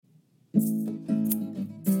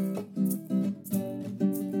Welcome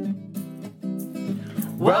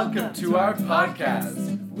to our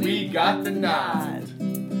podcast, We Got the Nod.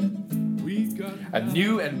 A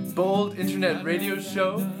new and bold internet radio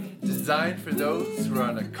show designed for those who are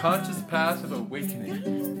on a conscious path of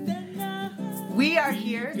awakening. We are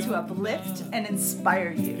here to uplift and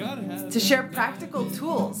inspire you, to share practical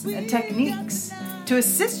tools and techniques to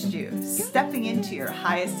assist you stepping into your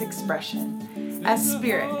highest expression as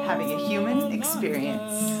spirit having a human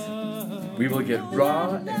experience. We will get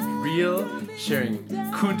raw and real, sharing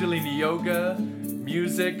Kundalini yoga,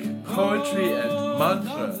 music, poetry, and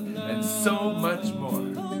mantra, and so much more.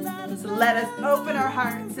 Let us open our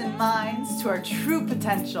hearts and minds to our true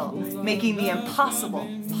potential, making the impossible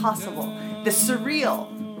possible, the surreal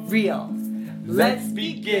real. Let's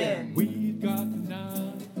begin. We got the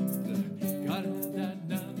nod. Gotta have that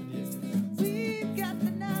nod, yeah. We got the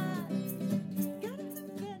nod. Gotta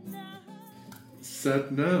have that nod.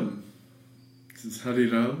 Sat Nam. This is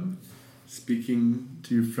Hariram speaking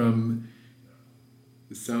to you from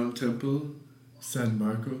the Sound Temple, San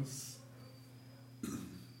Marcos.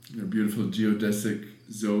 A beautiful geodesic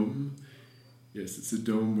dome. Yes, it's a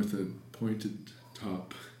dome with a pointed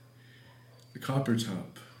top. A copper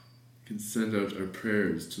top can send out our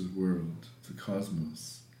prayers to the world, to the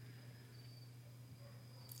cosmos.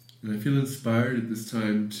 And I feel inspired at this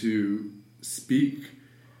time to speak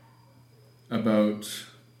about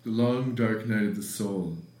the long dark night of the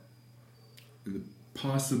soul and the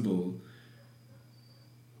possible,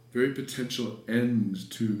 very potential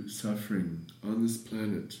end to suffering on this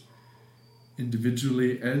planet,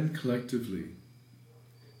 individually and collectively.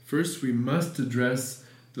 First, we must address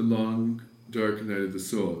the long dark night of the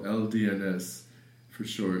soul, LDNS for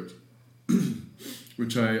short,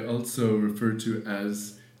 which I also refer to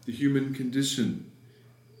as the human condition.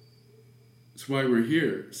 It's why we're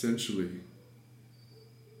here, essentially.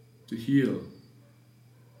 To heal,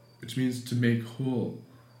 which means to make whole,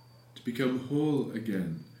 to become whole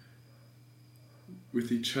again, with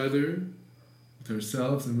each other, with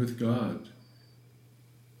ourselves, and with God.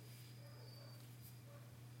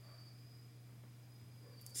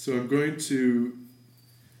 So I'm going to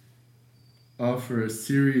offer a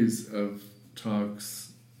series of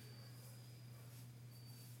talks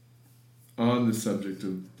on the subject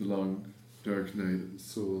of the long dark night of the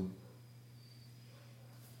soul.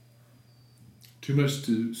 Too much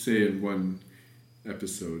to say in one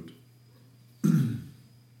episode.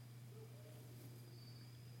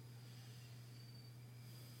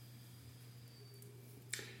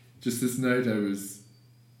 Just this night I was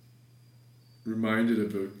reminded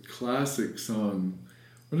of a classic song,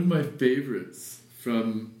 one of my favorites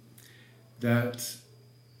from that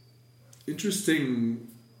interesting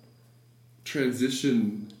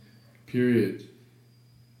transition period,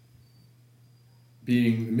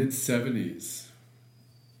 being the mid-70s.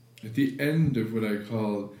 At the end of what I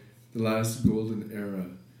call the last golden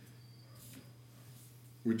era,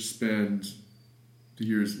 which spanned the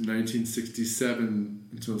years 1967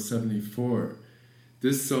 until 74.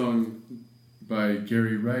 This song by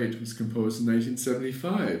Gary Wright was composed in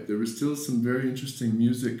 1975. There was still some very interesting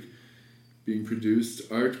music being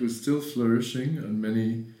produced. Art was still flourishing on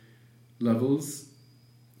many levels.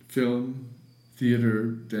 Film, theater,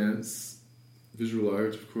 dance, visual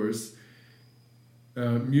art, of course.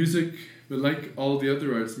 Music, but like all the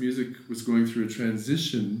other arts, music was going through a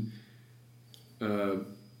transition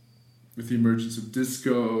with the emergence of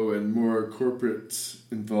disco and more corporate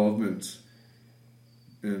involvement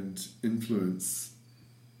and influence.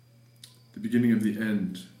 The beginning of the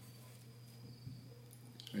end,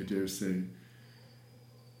 I dare say.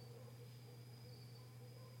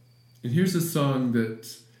 And here's a song that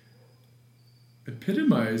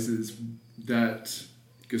epitomizes that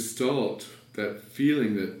gestalt, that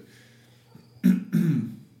feeling, that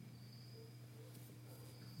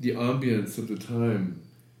the ambience of the time.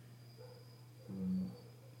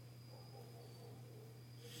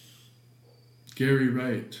 Gary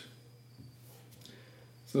Wright.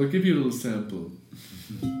 So I'll give you a little sample.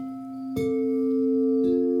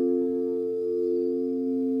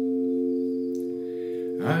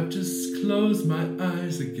 I've just closed my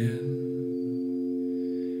eyes again,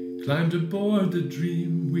 climbed aboard the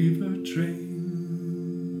Dreamweaver train.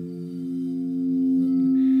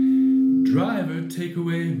 Driver, take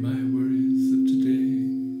away my worries of today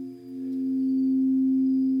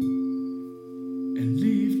and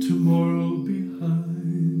leave tomorrow behind.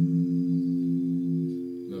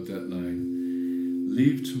 Love that line.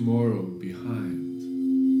 Leave tomorrow behind.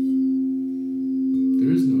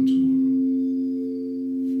 There is no tomorrow.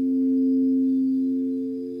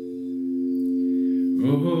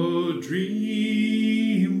 Oh, Oh,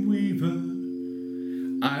 dream weaver,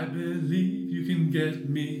 I believe you can get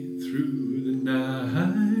me through the night.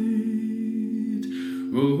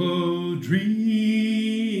 Oh,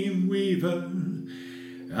 dream weaver,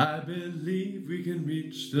 I believe we can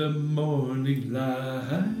reach the morning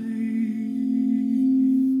light.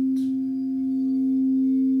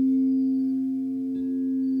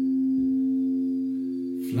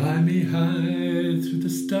 Fly me high through the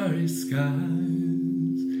starry skies,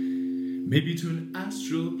 maybe to an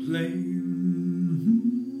astral plane.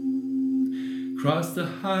 Cross the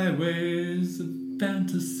highways of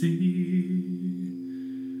fantasy.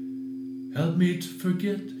 Help me to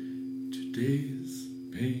forget today's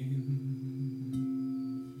pain.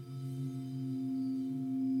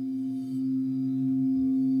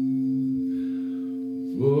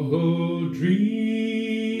 Oh,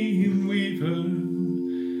 dream weaver,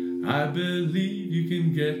 I believe you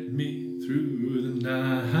can get me through the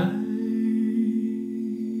night.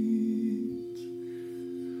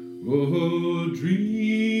 Oh,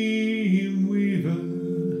 dream weaver,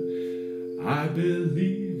 I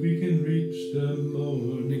believe we can reach the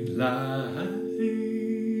morning light.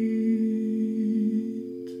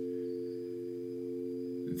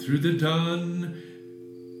 And through the dawn,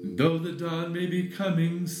 though the dawn may be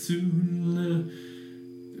coming soon,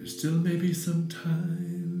 there still may be some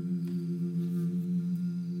time.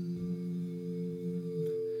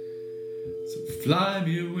 So fly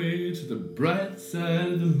me away to the bright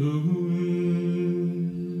side of the moon.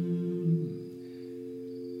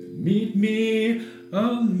 And meet me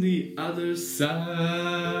on the other side.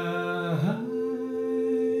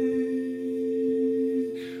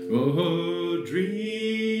 Oh,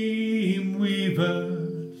 dream weaver,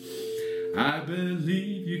 I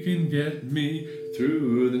believe you can get me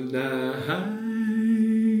through the night.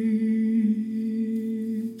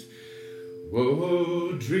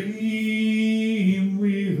 Oh, dream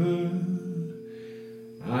weaver,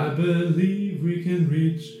 I believe we can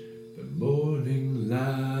reach the morning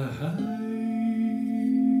light.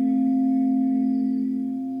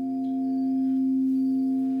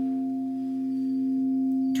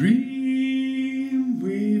 Dream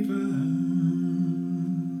weaver,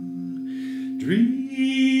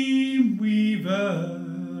 dream weaver.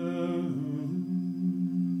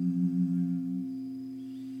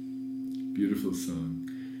 Beautiful song.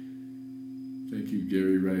 Thank you,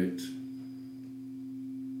 Gary Wright.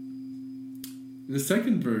 The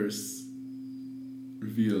second verse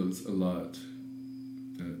reveals a lot,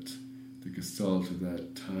 that the Gestalt of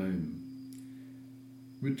that time,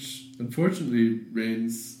 which unfortunately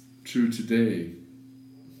reigns true today.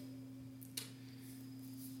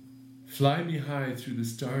 Fly me high through the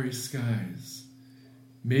starry skies,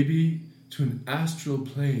 maybe to an astral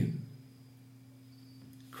plane.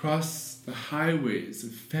 Cross the highways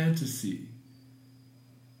of fantasy.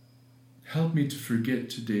 Help me to forget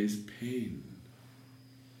today's pain.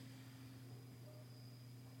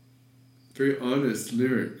 Very honest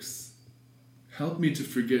lyrics. Help me to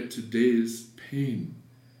forget today's pain.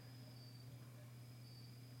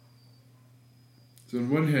 So on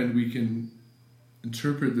one hand, we can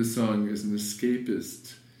interpret the song as an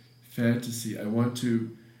escapist fantasy. I want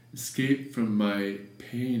to escape from my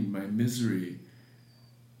pain, my misery,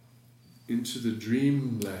 into the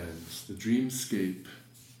dreamland, the dreamscape,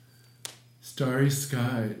 starry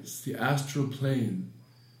skies, the astral plane,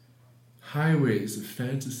 highways of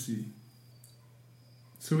fantasy.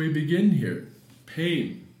 So we begin here.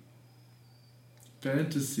 Pain,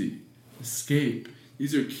 fantasy, escape.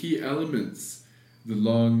 These are key elements of the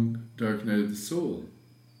long, dark night of the soul,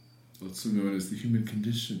 also known as the human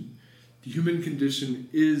condition. The human condition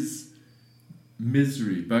is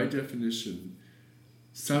misery, by definition,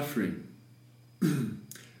 suffering.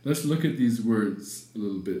 Let's look at these words a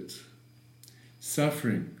little bit.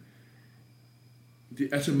 Suffering.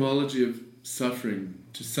 The etymology of suffering,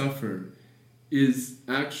 to suffer, is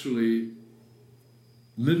actually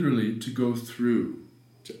literally to go through,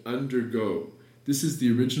 to undergo. This is the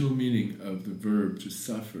original meaning of the verb to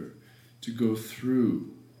suffer, to go through,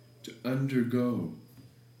 to undergo.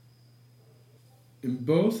 In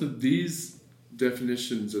both of these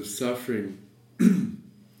definitions of suffering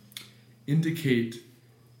indicate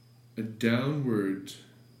a downward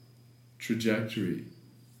trajectory,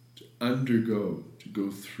 to undergo, to go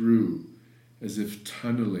through, as if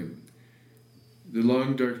tunneling. The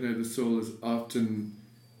long dark night of the soul is often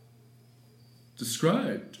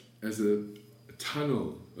described as a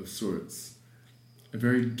tunnel of sorts, a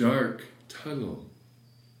very dark tunnel.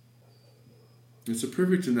 It's a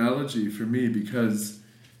perfect analogy for me because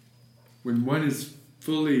when one is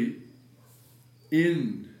fully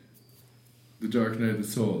in the dark night of the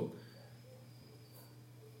soul,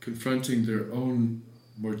 confronting their own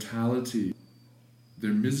mortality,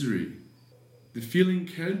 their misery. The feeling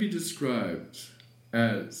can be described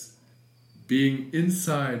as being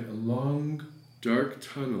inside a long, dark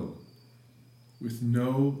tunnel with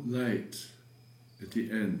no light at the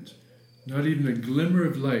end, not even a glimmer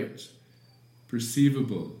of light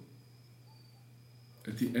perceivable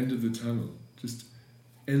at the end of the tunnel, just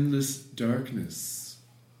endless darkness,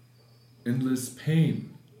 endless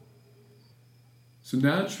pain. So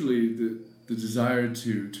naturally, the desire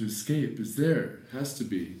to escape is there, has to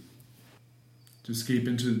be. To escape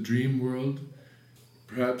into the dream world,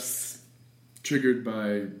 perhaps triggered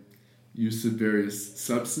by use of various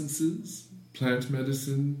substances, plant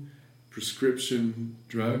medicine, prescription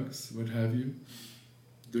drugs, what have you.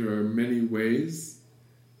 There are many ways.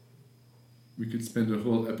 We could spend a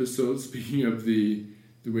whole episode speaking of the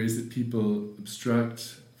ways that people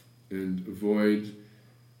obstruct and avoid,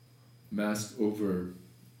 mask over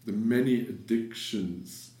the many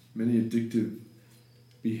addictions, many addictive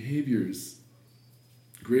behaviors,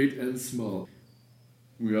 great and small.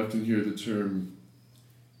 We often hear the term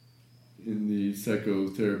in the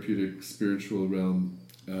psychotherapeutic spiritual realm,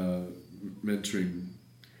 mentoring,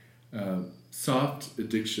 soft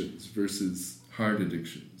addictions versus hard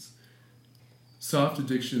addictions. Soft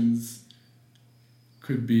addictions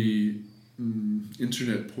could be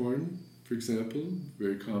internet porn, for example,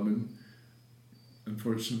 very common,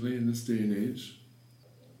 unfortunately, in this day and age,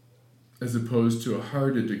 as opposed to a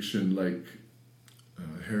hard addiction like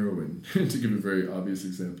heroin, to give a very obvious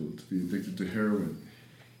example, to be addicted to heroin.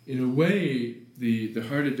 In a way, the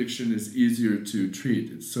hard addiction is easier to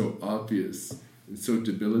treat. It's so obvious and so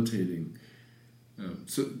debilitating.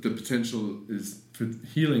 So the potential is for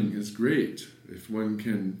healing is great if one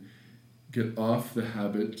can get off the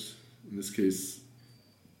habit. In this case,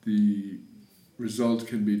 the result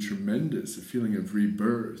can be tremendous, a feeling of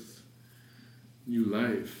rebirth, new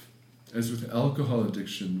life. As with alcohol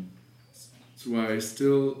addiction, that's why I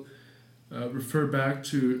still refer back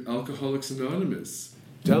to Alcoholics Anonymous.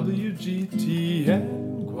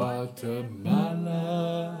 WGTN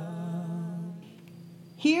Guatemala.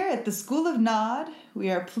 Here at the School of Nod,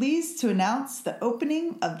 we are pleased to announce the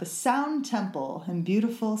opening of the Sound Temple in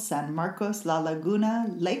beautiful San Marcos La Laguna,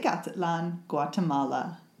 Lake Atitlan,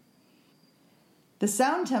 Guatemala. The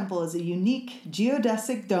Sound Temple is a unique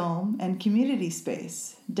geodesic dome and community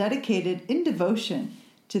space dedicated in devotion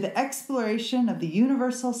to the exploration of the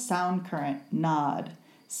universal sound current, Nod,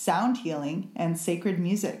 sound healing, and sacred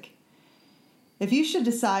music. If you should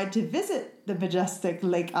decide to visit the majestic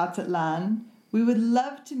Lake Atitlan, we would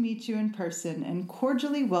love to meet you in person and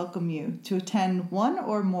cordially welcome you to attend one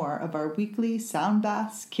or more of our weekly sound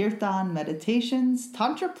baths, kirtan, meditations,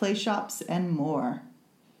 tantra play shops, and more.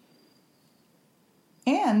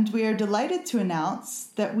 And we are delighted to announce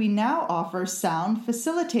that we now offer sound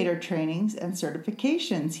facilitator trainings and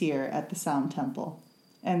certifications here at the Sound Temple.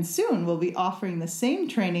 And soon we'll be offering the same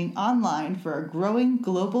training online for a growing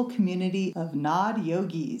global community of Nod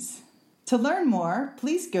yogis. To learn more,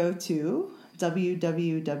 please go to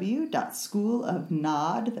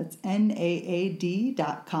www.schoolofnod, that's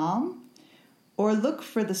NAAD.com, or look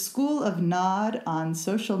for the School of Nod on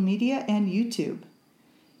social media and YouTube.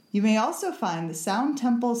 You may also find the Sound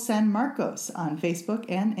Temple San Marcos on Facebook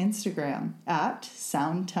and Instagram at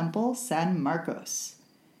Sound Temple San Marcos.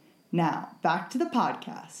 Now, back to the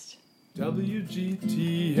podcast.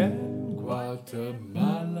 WGTN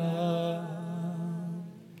Guatemala.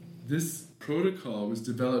 This protocol was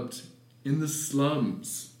developed in the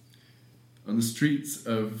slums, on the streets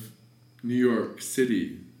of New York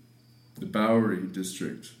City, the Bowery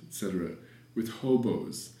district, etc., with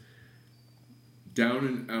hobos, down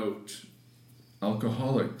and out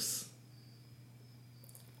alcoholics.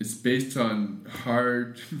 It's based on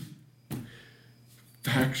hard,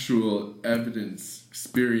 factual evidence,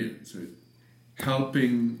 experience, right?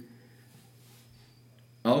 Helping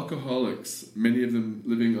alcoholics, many of them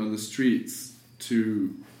living on the streets,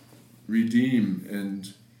 to redeem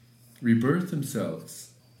and rebirth themselves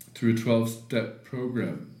through a 12-step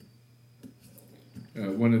program.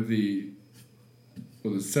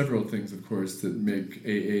 There's several things, of course, that make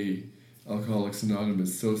AA, Alcoholics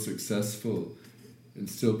Anonymous, so successful and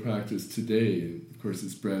still practiced today. Of course,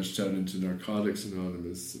 it's branched out into Narcotics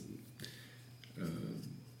Anonymous,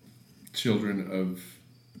 Children of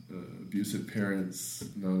Abusive Parents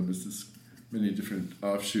Anonymous, there's many different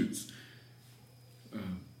offshoots.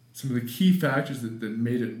 Some of the key factors that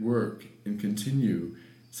made it work and continue,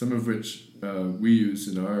 some of which we use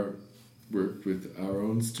in our work with our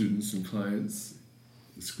own students and clients,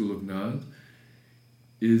 the School of Nod,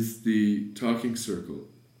 is the talking circle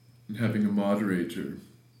and having a moderator.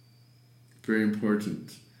 Very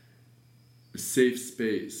important. A safe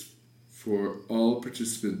space for all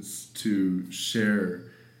participants to share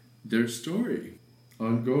their story,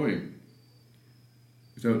 ongoing,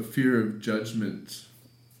 without fear of judgment.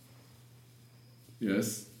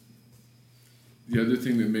 Yes. The other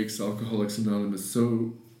thing that makes Alcoholics Anonymous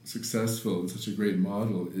so successful and such a great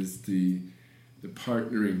model is the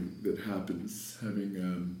partnering that happens, having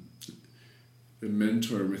a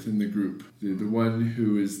mentor within the group, the one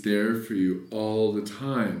who is there for you all the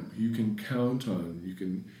time, you can count on, you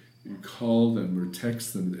can call them or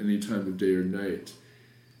text them at any time of day or night.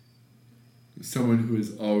 Someone who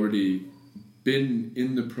has already been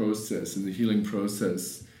in the process, in the healing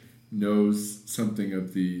process, knows something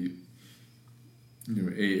of the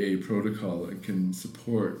AA protocol and can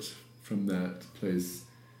support from that place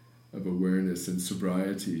of awareness and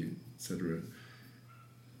sobriety, etc.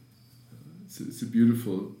 It's a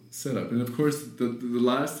beautiful setup. And of course, the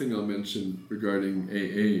last thing I'll mention regarding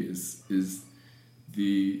AA is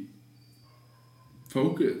the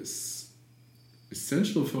focus,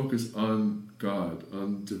 essential focus on God,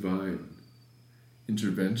 on divine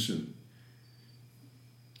intervention.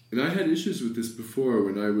 And I had issues with this before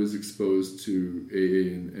when I was exposed to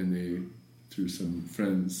AA and NA through some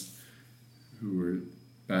friends who were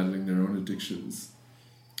battling their own addictions.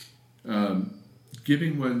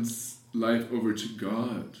 Giving one's life over to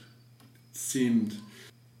God seemed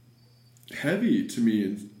heavy to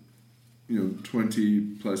me, 20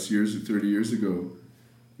 plus years or 30 years ago,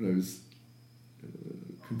 when I was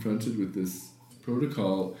confronted with this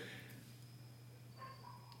protocol.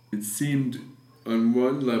 It seemed on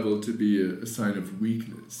one level to be a sign of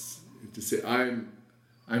weakness, to say I'm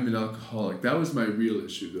an alcoholic. That was my real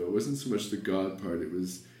issue, though. It wasn't so much the God part. It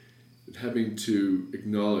was having to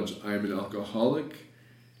acknowledge I'm an alcoholic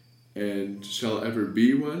and shall ever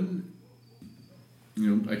be one.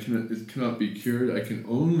 It cannot be cured. I can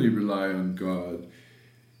only rely on God.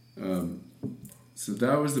 So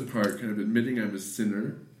that was the part, kind of admitting I'm a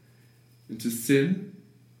sinner. And to sin,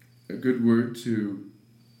 a good word to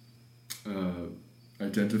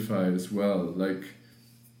identify as well, like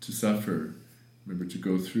to suffer, remember, to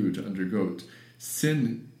go through, to undergo.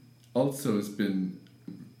 Sin also has been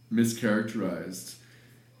mischaracterized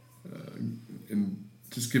and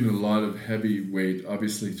just given a lot of heavy weight,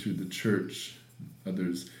 obviously through the church,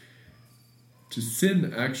 others. To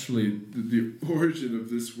sin, actually, the origin of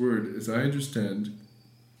this word, as I understand,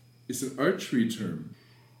 is an archery term.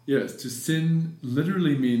 Yes, to sin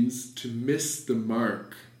literally means to miss the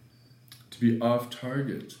mark, to be off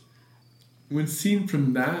target. When seen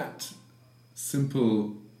from that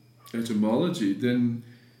simple etymology, then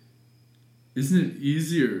isn't it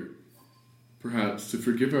easier, perhaps, to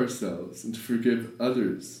forgive ourselves and to forgive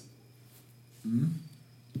others?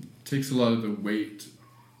 It takes a lot of the weight,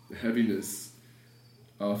 the heaviness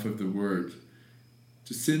off of the word.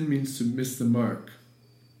 To sin means to miss the mark,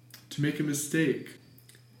 to make a mistake.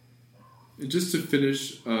 And just to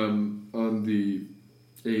finish on the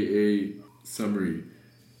AA summary,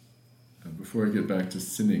 before I get back to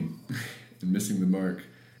sinning and missing the mark,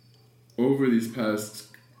 over these past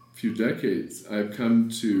few decades, I've come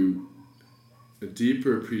to a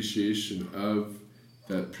deeper appreciation of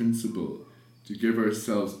that principle. To give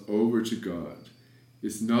ourselves over to God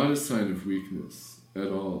is not a sign of weakness at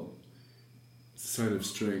all. It's a sign of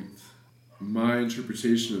strength. My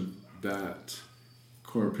interpretation of that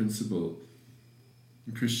core principle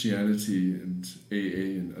in Christianity and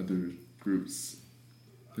AA and other groups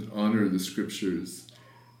that honor the scriptures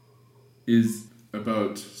is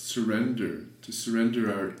about surrender, to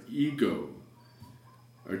surrender our ego,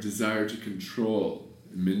 our desire to control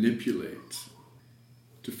and manipulate,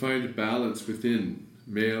 to find a balance within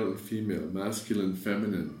male and female, masculine,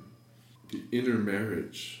 feminine, the inner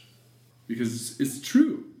marriage. Because it's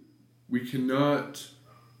true, one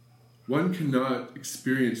cannot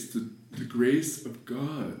experience the grace of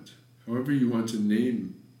God, however you want to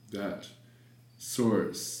name that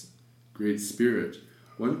source, Great Spirit.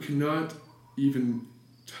 One cannot even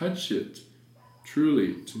touch it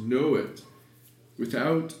truly, to know it,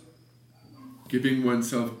 without giving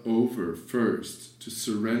oneself over first, to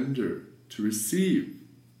surrender, to receive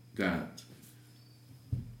that.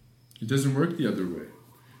 It doesn't work the other way.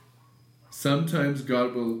 Sometimes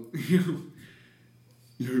God will hit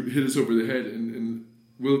us over the head and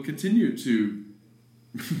will continue to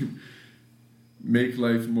make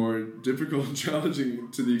life more difficult and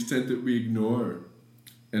challenging to the extent that we ignore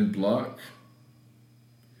and block.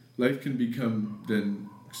 Life can become then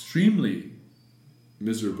extremely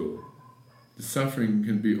miserable. The suffering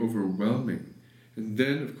can be overwhelming. And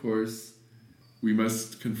then, of course, we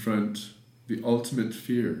must confront the ultimate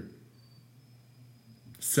fear,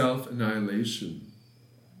 self-annihilation,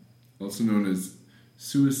 also known as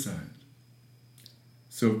suicide.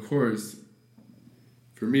 So, of course,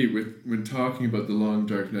 for me, when talking about the long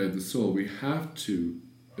dark night of the soul, we have to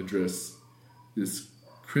address this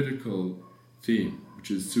critical theme,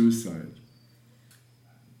 which is suicide.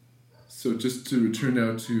 So just to return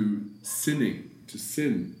now to sinning, to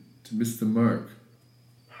sin, to miss the mark,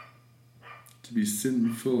 to be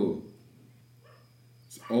sinful.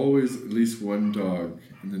 There's always at least one dog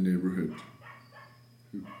in the neighborhood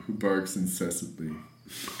who barks incessantly.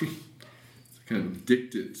 Kind of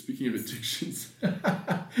addicted. Speaking of addictions,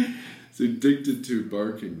 it's addicted to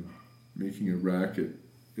barking, making a racket.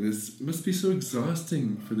 And it must be so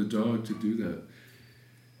exhausting for the dog to do that.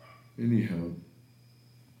 Anyhow,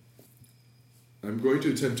 I'm going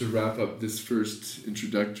to attempt to wrap up this first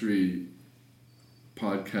introductory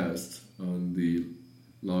podcast on the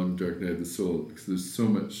long dark night of the soul, because there's so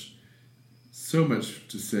much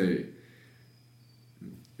to say.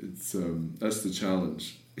 It's that's the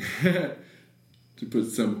challenge. To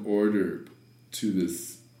put some order to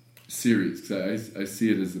this series, because I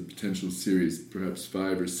see it as a potential series, perhaps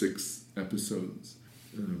 5 or 6 episodes.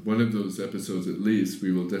 One of those episodes, at least,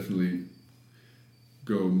 we will definitely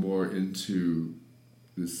go more into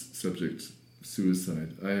this subject,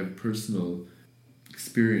 suicide. I have personal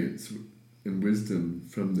experience and wisdom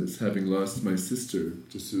from this, having lost my sister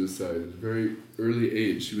to suicide at a very early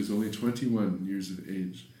age. She was only 21 years of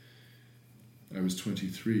age. I was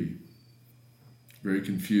 23. Very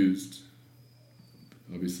confused.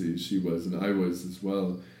 Obviously she was, and I was as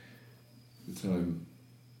well. At the time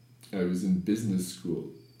I was in business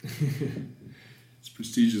school. It's a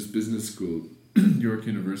prestigious business school, York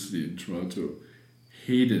University in Toronto.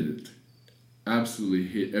 Hated it. Absolutely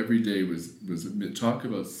hate. Every day was talk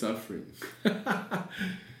about suffering.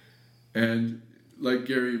 And like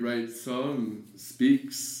Gary Wright's song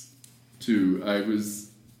speaks to, I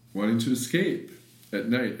was wanting to escape at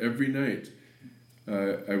night, every night.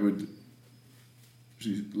 I would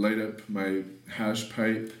light up my hash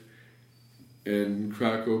pipe and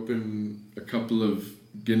crack open a couple of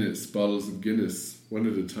bottles of Guinness, one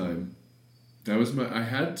at a time. That was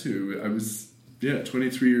I was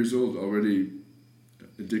 23 years old, already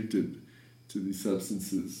addicted to these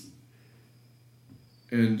substances.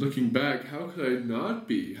 And looking back, how could I not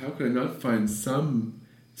be? How could I not find some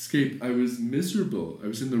escape? I was miserable. I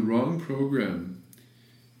was in the wrong program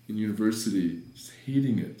in university, just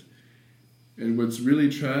hating it. And what's really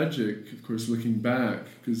tragic, of course, looking back,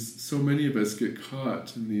 because so many of us get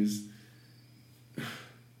caught in these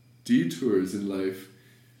detours in life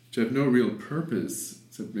which have no real purpose,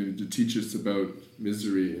 except maybe to teach us about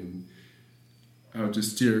misery and how to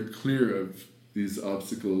steer clear of these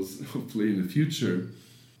obstacles, hopefully in the future.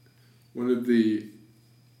 One of the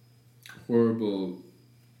horrible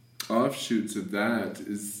offshoots of that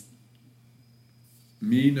is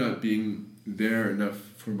me not being there enough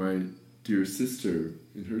for my dear sister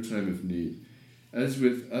in her time of need. As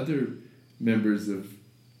with other members of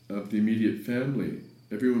the immediate family,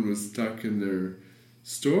 everyone was stuck in their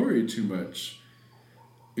story too much,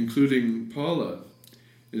 including Paula.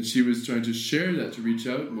 And she was trying to share that, to reach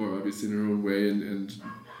out more, obviously, in her own way, and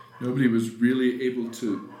nobody was really able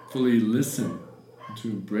to fully listen, to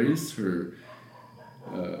embrace her.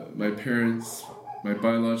 My parents, my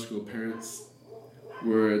biological parents,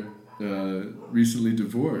 were recently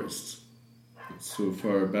divorced so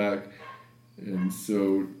far back, and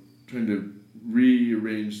so trying to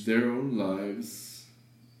rearrange their own lives.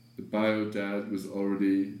 The bio dad was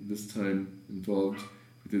already this time involved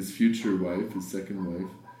with his future wife, his second wife.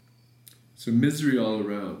 So misery all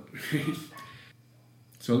around.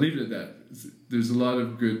 So I'll leave it at that. There's a lot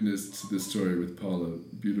of goodness to this story with Paula,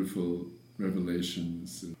 beautiful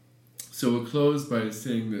revelations. So we'll close by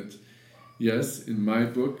saying that, yes, in my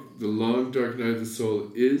book, The Long Dark Night of the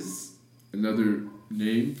Soul is another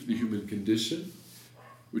name for the human condition,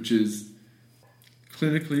 which is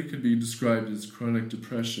clinically could be described as chronic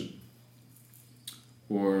depression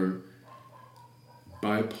or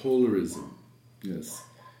bipolarism. Yes.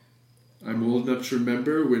 I'm old enough to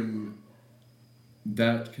remember when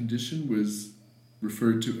that condition was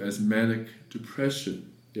referred to as manic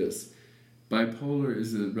depression. Yes. Bipolar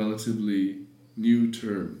is a relatively new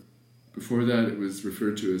term. Before that, it was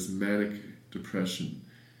referred to as manic depression.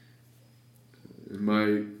 And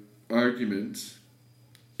my argument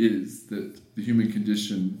is that the human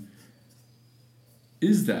condition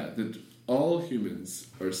is that all humans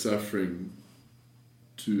are suffering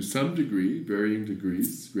to some degree, varying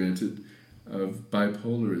degrees, granted, of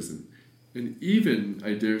bipolarism. and even,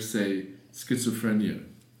 I dare say, schizophrenia,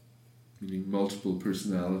 meaning multiple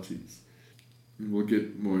personalities. And we'll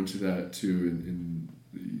get more into that too in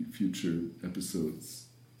the future episodes.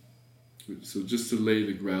 So just to lay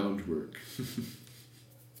the groundwork.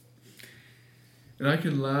 And I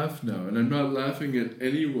can laugh now, and I'm not laughing at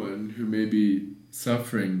anyone who may be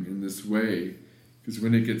suffering in this way, because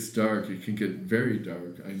when it gets dark, it can get very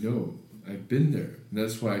dark. I know. I've been there. And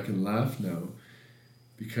that's why I can laugh now,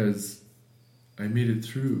 because I made it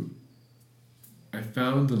through. I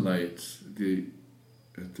found the light at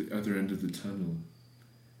the other end of the tunnel.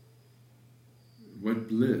 What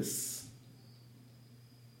bliss.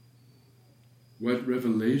 What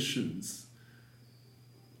revelations.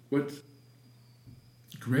 What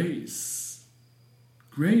grace.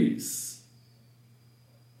 Grace.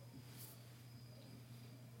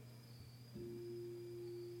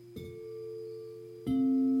 I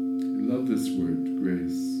love this word,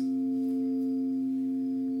 grace.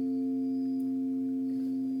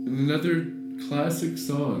 And another classic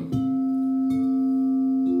song.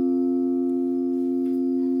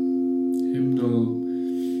 Hymnal.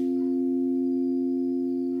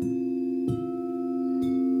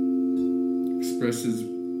 Expresses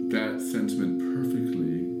that sentiment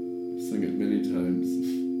perfectly. I've sung it many times.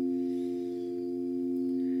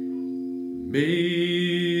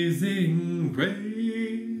 Amazing grace,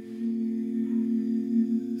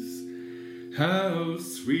 how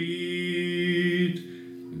sweet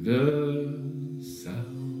the sound.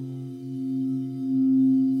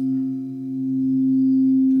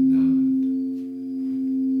 The nod.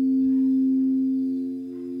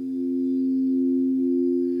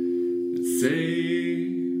 It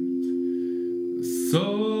saved a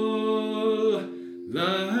soul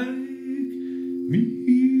like me.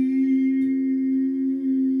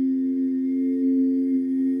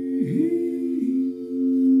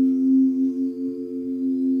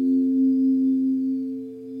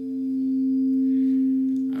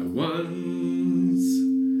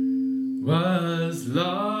 Was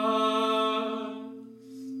lost,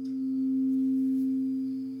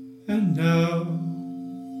 and now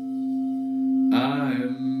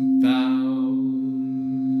I'm found.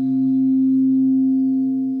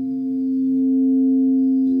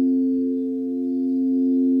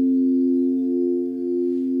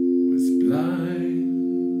 Was blind,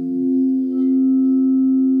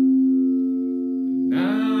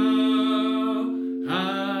 now I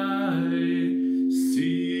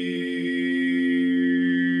see.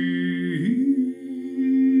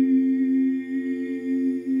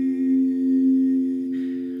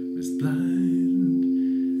 Blind,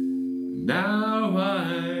 now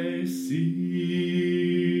I see.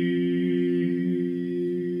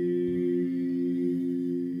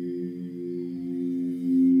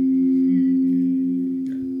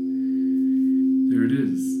 There it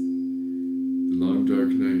is, the long dark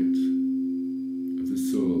night of the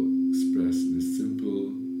soul expressed in a simple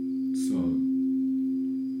song.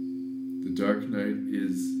 The dark night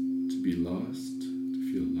is to be lost,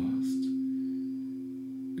 to feel lost.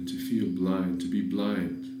 And to feel blind, to be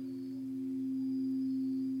blind.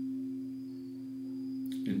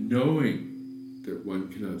 And knowing that one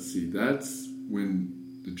cannot see, that's when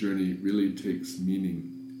the journey really takes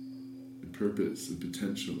meaning and purpose and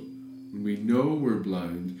potential. When we know we're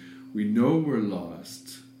blind, we know we're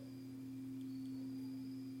lost.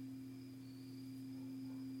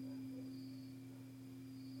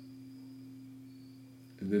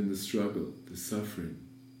 And then the struggle, the suffering.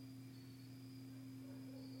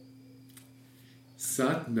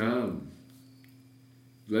 Sat Nam.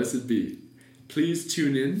 Blessed be. Please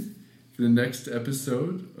tune in for the next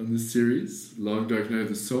episode on the series, Long Dark Night of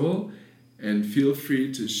the Soul, and feel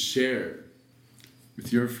free to share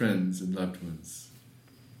with your friends and loved ones.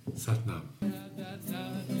 Sat Nam.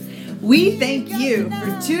 We thank you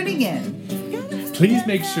for tuning in. Please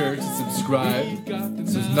make sure to subscribe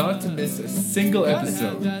so as not to miss a single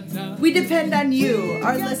episode. We depend on you,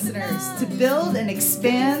 our listeners, to build and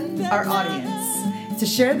expand our audience, to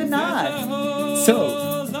share the nod.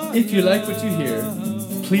 So, if you like what you hear,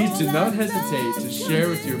 please do not hesitate to share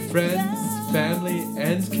with your friends, family,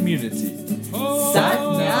 and community. Sat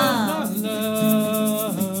Nam.